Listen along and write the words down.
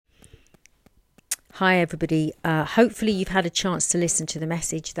Hi everybody. Hopefully you've had a chance to listen to the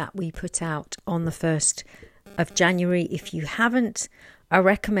message that we put out on the 1st of January. If you haven't, I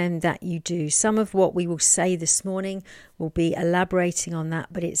recommend that you do. Some of what we will say this morning will be elaborating on that,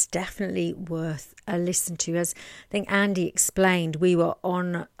 but it's definitely worth a listen to. As I think Andy explained, we were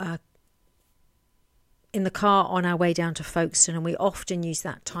in the car on our way down to Folkestone, and we often use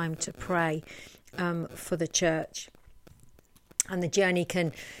that time to pray for the church. And the journey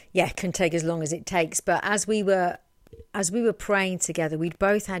can take as long as it takes. But as we were praying together, we'd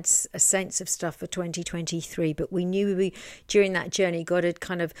both had a sense of stuff for 2023, but we knew during that journey, God had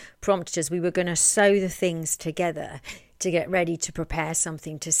kind of prompted us. We were going to sow the things together to get ready to prepare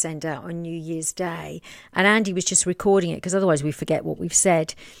something to send out on New Year's Day. And Andy was just recording it because otherwise we forget what we've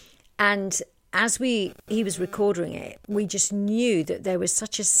said. And as he was recording it, we just knew that there was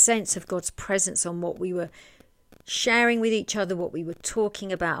such a sense of God's presence on what we were sharing with each other, what we were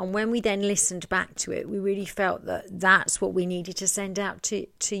talking about. And when we then listened back to it, we really felt that that's what we needed to send out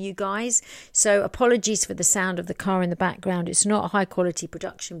to you guys. So apologies for the sound of the car in the background. It's not a high quality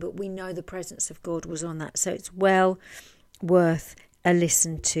production, but we know the presence of God was on that. So it's well worth a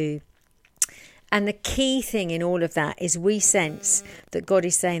listen to. And the key thing in all of that is we sense that God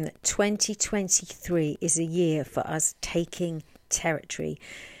is saying that 2023 is a year for us taking territory.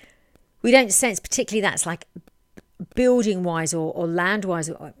 We don't sense particularly that's like building wise or land wise,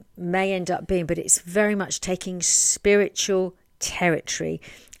 it may end up being, but it's very much taking spiritual territory.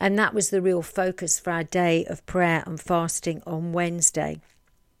 And that was the real focus for our day of prayer and fasting on Wednesday.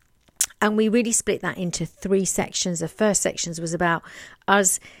 And we really split that into 3 sections. The first sections was about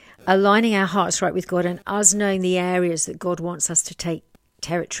us aligning our hearts right with God and us knowing the areas that God wants us to take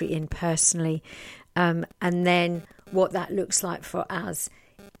territory in personally. And then what that looks like for us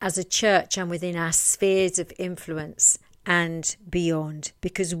as a church and within our spheres of influence and beyond,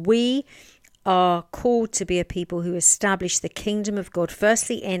 because we are called to be a people who establish the kingdom of God,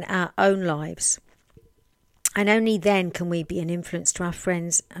 firstly in our own lives. And only then can we be an influence to our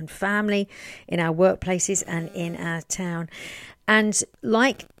friends and family, in our workplaces and in our town. And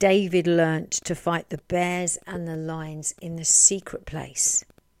like David learnt to fight the bears and the lions in the secret place,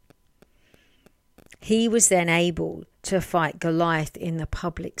 he was then able to fight Goliath in the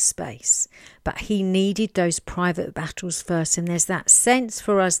public space. But he needed those private battles first. And there's that sense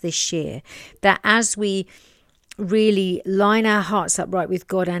for us this year that as we really line our hearts up right with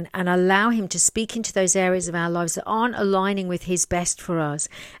God and allow him to speak into those areas of our lives that aren't aligning with his best for us,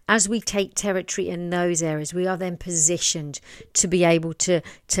 as we take territory in those areas, we are then positioned to be able to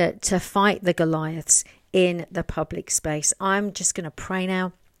fight the Goliaths in the public space. I'm just going to pray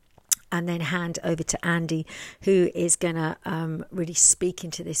now and then hand over to Andy, who is going to really speak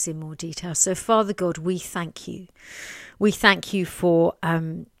into this in more detail. So, Father God, we thank you. We thank you for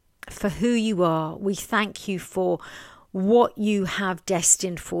who you are. We thank you for what you have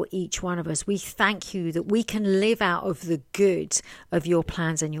destined for each one of us. We thank you that we can live out of the good of your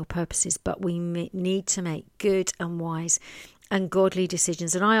plans and your purposes, but we need to make good and wise and godly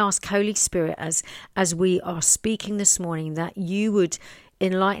decisions. And I ask, Holy Spirit, as we are speaking this morning, that you would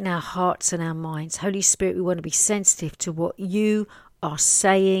enlighten our hearts and our minds. Holy Spirit, we want to be sensitive to what you are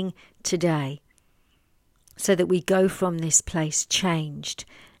saying today, so that we go from this place changed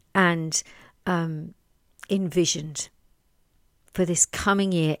and envisioned for this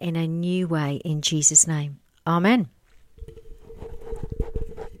coming year in a new way, in Jesus' name. Amen.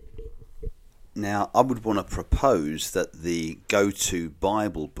 Now, I would want to propose that the go-to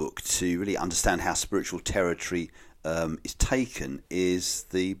Bible book to really understand how spiritual territory is taken is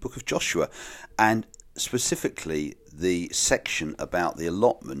the book of Joshua, and specifically the section about the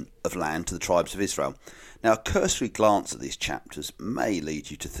allotment of land to the tribes of Israel. Now, a cursory glance at these chapters may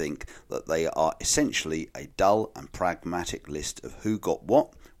lead you to think that they are essentially a dull and pragmatic list of who got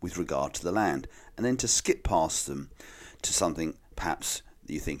what with regard to the land, and then to skip past them to something perhaps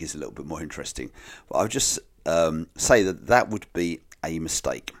that you think is a little bit more interesting. But I'll just say that would be a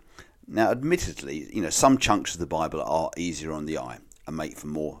mistake. Now, admittedly, some chunks of the Bible are easier on the eye and make for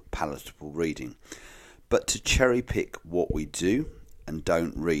more palatable reading. But to cherry pick what we do and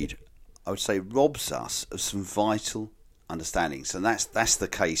don't read, I would say robs us of some vital understandings. And that's the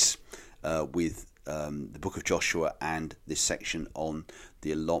case with the book of Joshua and this section on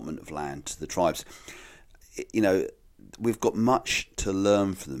the allotment of land to the tribes. We've got much to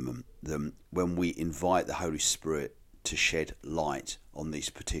learn from them when we invite the Holy Spirit to shed light on these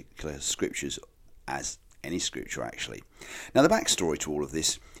particular scriptures, as any scripture actually. Now, the backstory to all of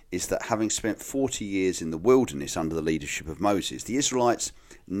this is that having spent 40 years in the wilderness under the leadership of Moses, the Israelites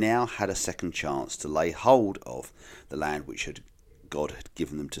now had a second chance to lay hold of the land which God had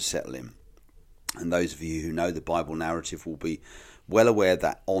given them to settle in. And those of you who know the Bible narrative will be well aware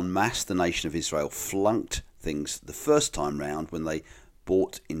that en masse the nation of Israel flunked things the first time round when they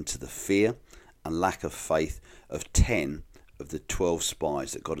bought into the fear and lack of faith of 10 of the 12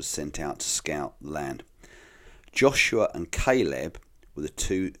 spies that God had sent out to scout the land. Joshua and Caleb were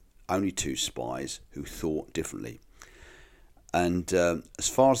the only two spies who thought differently. And as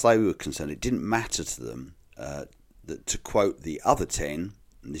far as they were concerned, it didn't matter to them that, to quote the other 10,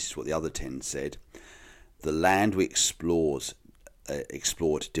 and this is what the other 10 said, the land we explored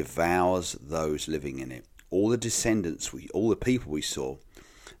devours those living in it. All the people we saw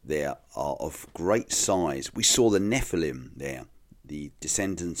there are of great size. We saw the Nephilim there, the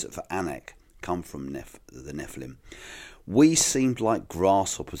descendants of Anak come from the Nephilim. We seemed like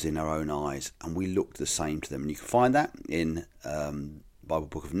grasshoppers in our own eyes, and we looked the same to them. And you can find that in Bible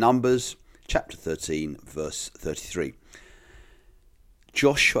book of Numbers, chapter 13, verse 33.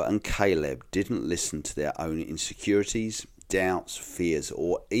 Joshua and Caleb didn't listen to their own insecurities, doubts, fears,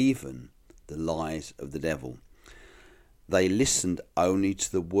 or even the lies of the devil. They listened only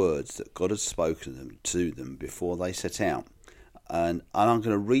to the words that God had spoken to them before they set out. And I'm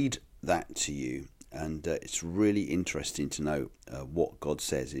going to read that to you, and it's really interesting to know what God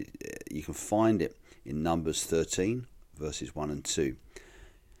says. You can find it in Numbers 13, verses 1 and 2.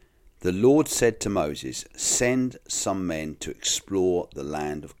 The Lord said to Moses, "Send some men to explore the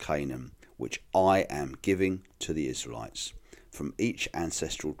land of Canaan, which I am giving to the Israelites. From each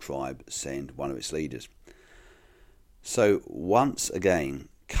ancestral tribe send one of its leaders." So once again,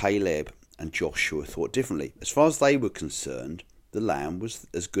 Caleb and Joshua thought differently. As far as they were concerned, the land was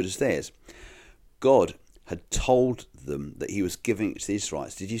as good as theirs. God had told them that he was giving it to the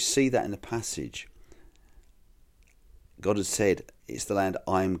Israelites. Did you see that in the passage? God had said, it's the land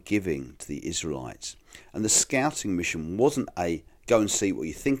I am giving to the Israelites. And the scouting mission wasn't a go and see what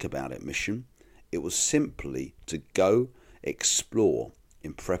you think about it mission. It was simply to go explore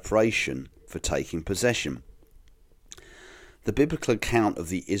in preparation for taking possession. The biblical account of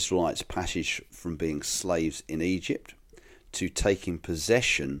the Israelites' passage from being slaves in Egypt to taking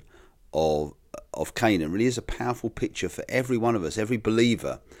possession of Canaan really is a powerful picture for every one of us, every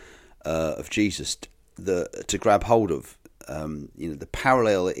believer of Jesus, to grab hold of. The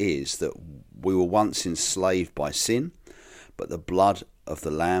parallel is that we were once enslaved by sin, but the blood of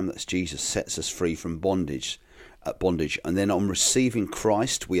the Lamb, that's Jesus, sets us free from bondage. And then on receiving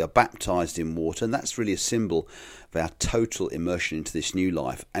Christ, we are baptized in water, and that's really a symbol of our total immersion into this new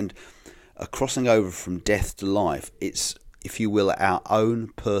life. And a crossing over from death to life, it's, if you will, our own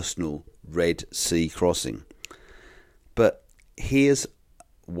personal Red Sea crossing. But here's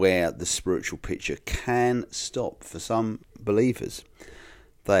where the spiritual picture can stop for some believers.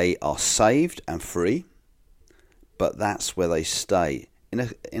 They are saved and free, but that's where they stay, in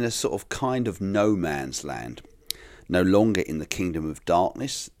a sort of kind of no man's land. No longer in the kingdom of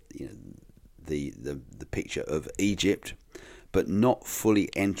darkness, the picture of Egypt, but not fully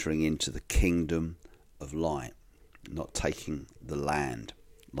entering into the kingdom of light, not taking the land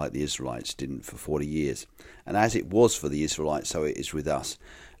like the Israelites didn't for 40 years. And as it was for the Israelites, so it is with us.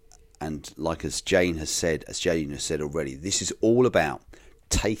 And like as Jane has said already, this is all about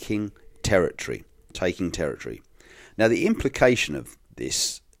taking territory. Now, the implication of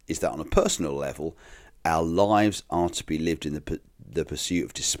this is that on a personal level, our lives are to be lived in the pursuit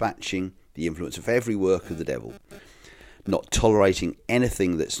of dispatching the influence of every work of the devil, not tolerating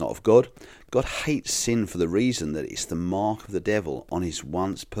anything that's not of God. God hates sin for the reason that it's the mark of the devil on his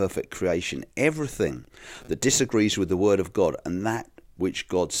once perfect creation. Everything that disagrees with the word of God and that which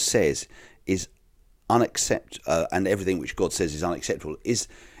God says is unacceptable, and everything which God says is unacceptable, is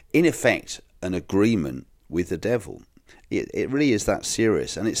in effect an agreement with the devil. It really is that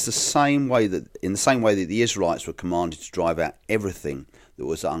serious, and it's in the same way that the Israelites were commanded to drive out everything that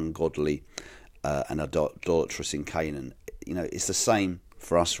was ungodly and idolatrous in Canaan. It's the same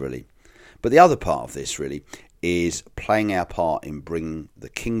for us, really. But the other part of this, really, is playing our part in bringing the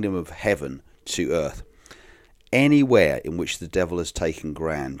kingdom of heaven to earth. Anywhere in which the devil has taken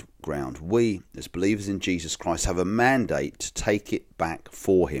ground, we, as believers in Jesus Christ, have a mandate to take it back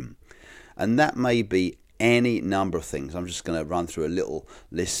for him. And that may be any number of things. I'm just going to run through a little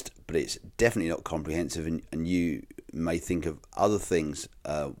list, but it's definitely not comprehensive, and you may think of other things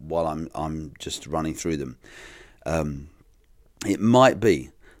while I'm just running through them. It might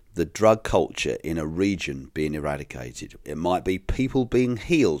be the drug culture in a region being eradicated. It might be people being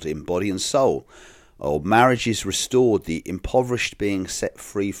healed in body and soul, or marriages restored, the impoverished being set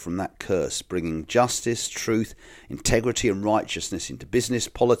free from that curse, bringing justice, truth, integrity and righteousness into business,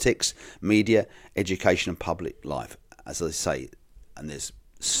 politics, media, education and public life. As I say, and there's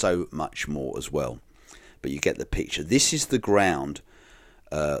so much more as well. But you get the picture. This is the ground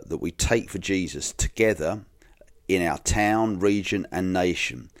that we take for Jesus together in our town, region and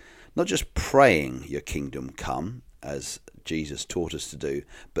nation. Not just praying your kingdom come, as Jesus taught us to do,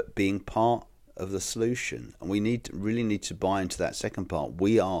 but being part of the solution. And we really need to buy into that second part.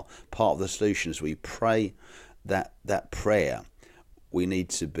 We are part of the solution. As we pray that prayer, we need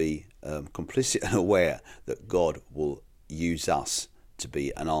to be complicit and aware that God will use us to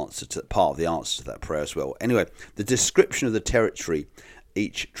be part of the answer to that prayer as well. Anyway, the description of the territory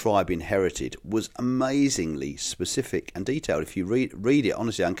each tribe inherited was amazingly specific and detailed. If you read it,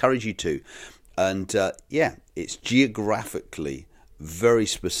 honestly, I encourage you to. And it's geographically very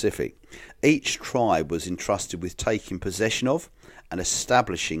specific. Each tribe was entrusted with taking possession of and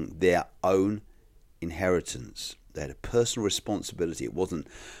establishing their own inheritance. They had a personal responsibility. It wasn't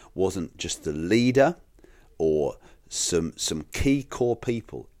just the leader or some key core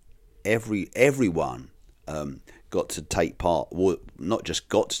people. Everyone got to take part, or not just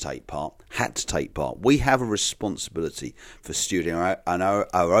got to take part, had to take part. We have a responsibility for stewarding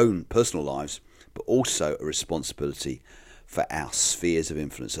our own personal lives, but also a responsibility for our spheres of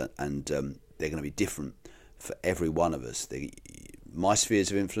influence, and they're going to be different for every one of us. My spheres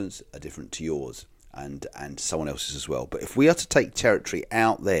of influence are different to yours, and someone else's as well. But if we are to take territory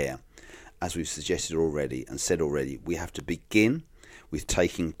out there, as we've suggested already and said already, we have to begin with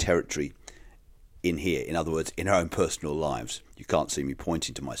taking territory in here. In other words, in our own personal lives. You can't see me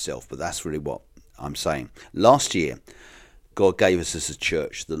pointing to myself, but that's really what I'm saying. Last year, God gave us as a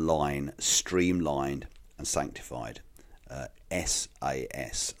church the line streamlined and sanctified.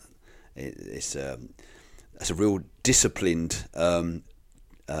 SAS. It's a real disciplined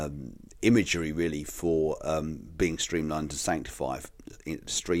imagery, really, for being streamlined and sanctified.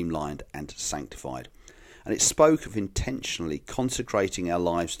 And it spoke of intentionally consecrating our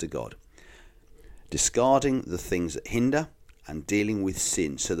lives to God, discarding the things that hinder and dealing with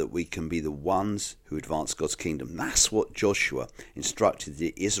sin so that we can be the ones who advance God's kingdom. That's what Joshua instructed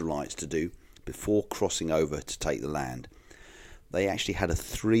the Israelites to do before crossing over to take the land. They actually had a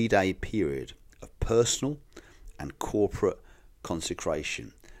 3-day period of personal and corporate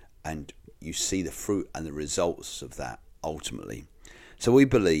consecration, and you see the fruit and the results of that ultimately. So we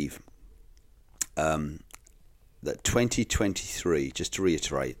believe that 2023, just to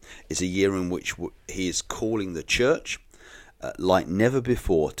reiterate, is a year in which he is calling the church like never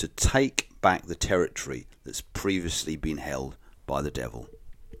before to take back the territory that's previously been held by the devil.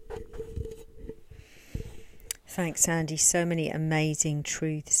 Thanks, Andy. So many amazing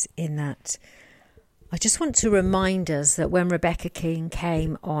truths in that. I just want to remind us that when Rebecca King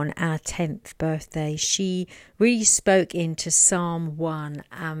came on our 10th birthday, she really spoke into Psalm 1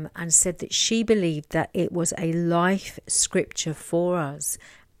 and said that she believed that it was a life scripture for us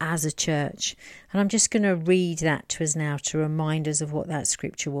as a church. And I'm just going to read that to us now to remind us of what that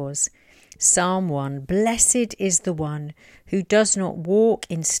scripture was. Psalm 1, "Blessed is the one who does not walk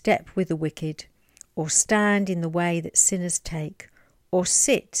in step with the wicked, or stand in the way that sinners take, or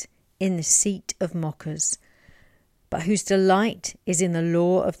sit in the seat of mockers, but whose delight is in the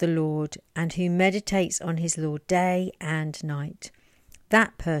law of the Lord, and who meditates on his law day and night.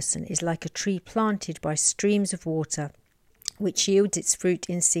 That person is like a tree planted by streams of water, which yields its fruit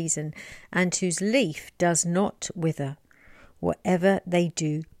in season, and whose leaf does not wither. Whatever they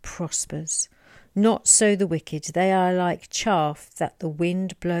do prospers. Not so the wicked, they are like chaff that the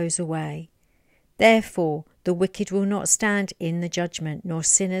wind blows away. Therefore the wicked will not stand in the judgment, nor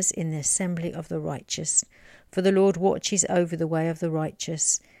sinners in the assembly of the righteous. For the Lord watches over the way of the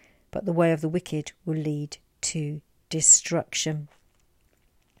righteous, but the way of the wicked will lead to destruction."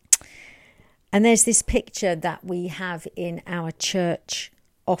 And there's this picture that we have in our church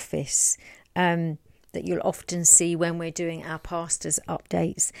office that you'll often see when we're doing our pastors'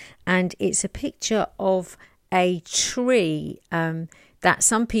 updates. And it's a picture of a tree that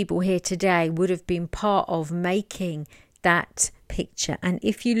some people here today would have been part of making that picture. And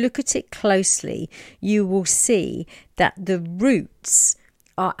if you look at it closely, you will see that the roots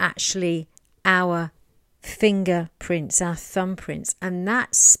are actually our fingerprints, our thumbprints, and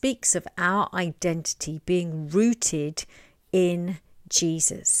that speaks of our identity being rooted in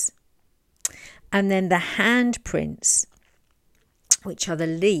Jesus. And then the handprints, which are the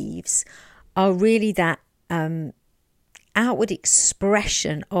leaves, are really that outward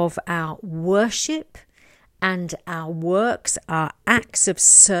expression of our worship and our works, our acts of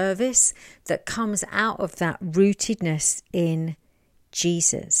service that comes out of that rootedness in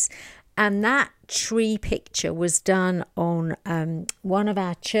Jesus. And that tree picture was done on one of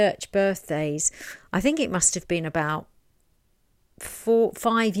our church birthdays. I think it must have been about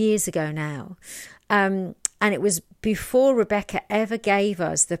 5 years ago now. And it was before Rebecca ever gave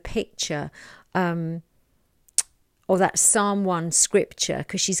us the picture or that Psalm 1 scripture,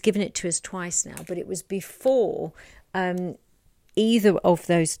 because she's given it to us twice now, but it was before either of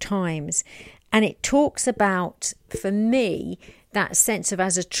those times. And it talks about, for me, that sense of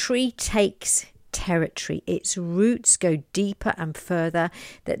as a tree takes territory, its roots go deeper and further,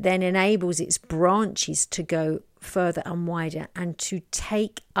 that then enables its branches to go further and wider and to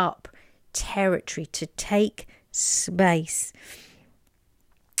take up territory, to take space.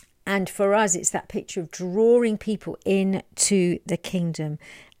 And for us, it's that picture of drawing people into the kingdom.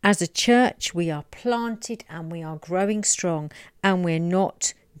 As a church, we are planted and we are growing strong, and we're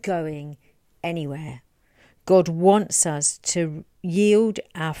not going anywhere. God wants us to yield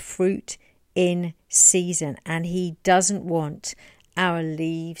our fruit in season, and he doesn't want our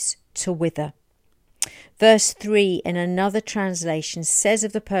leaves to wither. Verse 3 in another translation says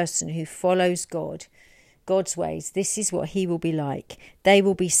of the person who follows God's ways, this is what he will be like. They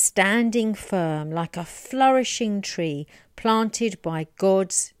will be standing firm like a flourishing tree planted by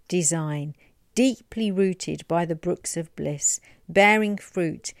God's design, deeply rooted by the brooks of bliss, bearing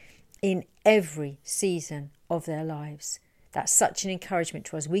fruit in every season of their lives. That's such an encouragement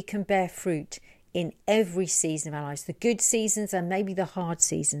to us. We can bear fruit in every season of our lives, the good seasons and maybe the hard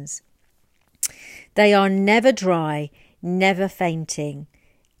seasons. They are never dry, never fainting,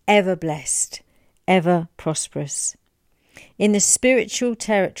 ever blessed, ever prosperous. In the spiritual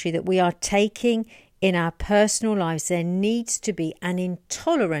territory that we are taking in our personal lives, there needs to be an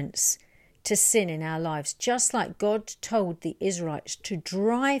intolerance to sin in our lives, just like God told the Israelites to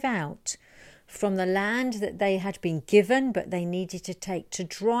drive out from the land that they had been given, but they needed to take, to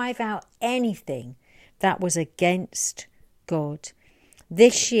drive out anything that was against God.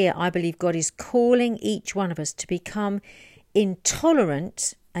 This year, I believe God is calling each one of us to become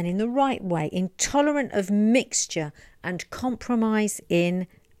intolerant, and in the right way, intolerant of mixture and compromise in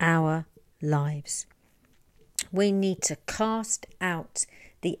our lives. We need to cast out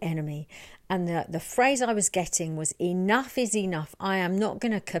the enemy. And the phrase I was getting was, enough is enough. I am not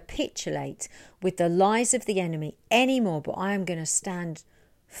going to capitulate with the lies of the enemy anymore, but I am going to stand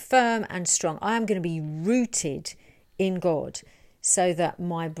firm and strong. I am going to be rooted in God, so that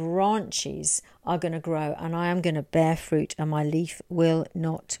my branches are going to grow and I am going to bear fruit and my leaf will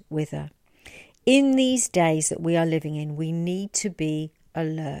not wither. In these days that we are living in, we need to be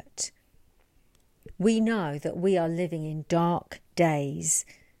alert. We know that we are living in dark days.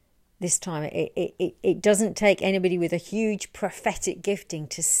 This time, it doesn't take anybody with a huge prophetic gifting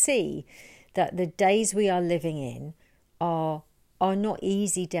to see that the days we are living in are not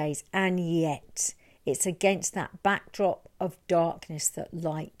easy days, and yet it's against that backdrop of darkness that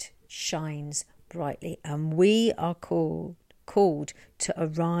light shines brightly, and we are called to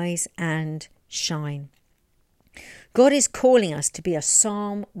arise and shine. God is calling us to be a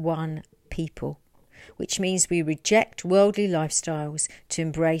Psalm 1 people, which means we reject worldly lifestyles to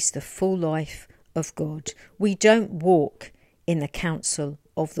embrace the full life of God. We don't walk in the counsel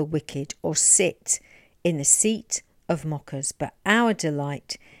of the wicked or sit in the seat of mockers, but our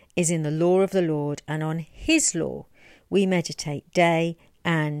delight is in the law of the Lord, and on his law we meditate day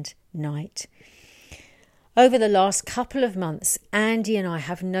and night. Over the last couple of months, Andy and I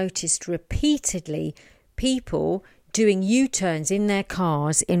have noticed repeatedly people doing U-turns in their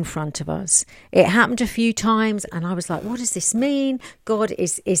cars in front of us. It happened a few times and I was like, what does this mean? God,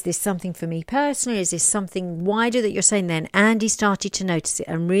 is this something for me personally? Is this something wider that you're saying? Then Andy started to notice it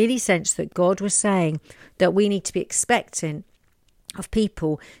and really sensed that God was saying that we need to be expectant of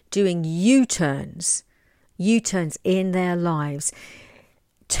people doing U-turns in their lives,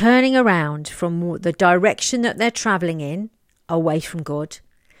 turning around from the direction that they're travelling in, away from God,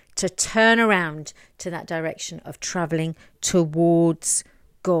 to turn around to that direction of travelling towards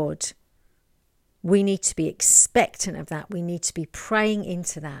God. We need to be expectant of that. We need to be praying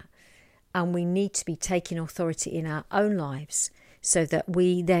into that. And we need to be taking authority in our own lives so that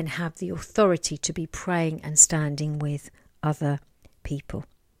we then have the authority to be praying and standing with other people.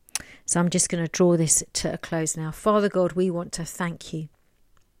 So I'm just going to draw this to a close now. Father God, we want to thank you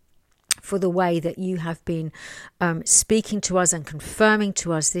for the way that you have been speaking to us and confirming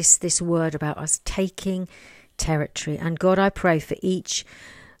to us this word about us taking territory. And God, I pray for each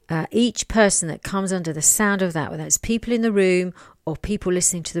person that comes under the sound of that, whether it's people in the room or people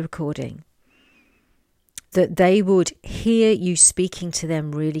listening to the recording, that they would hear you speaking to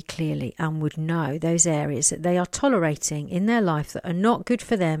them really clearly and would know those areas that they are tolerating in their life that are not good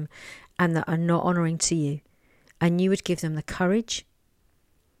for them and that are not honouring to you. And you would give them the courage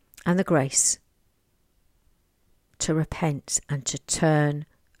and the grace to repent and to turn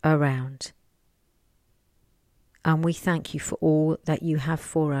around. And we thank you for all that you have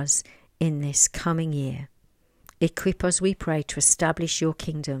for us in this coming year. Equip us, we pray, to establish your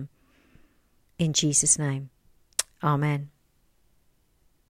kingdom. In Jesus' name, amen.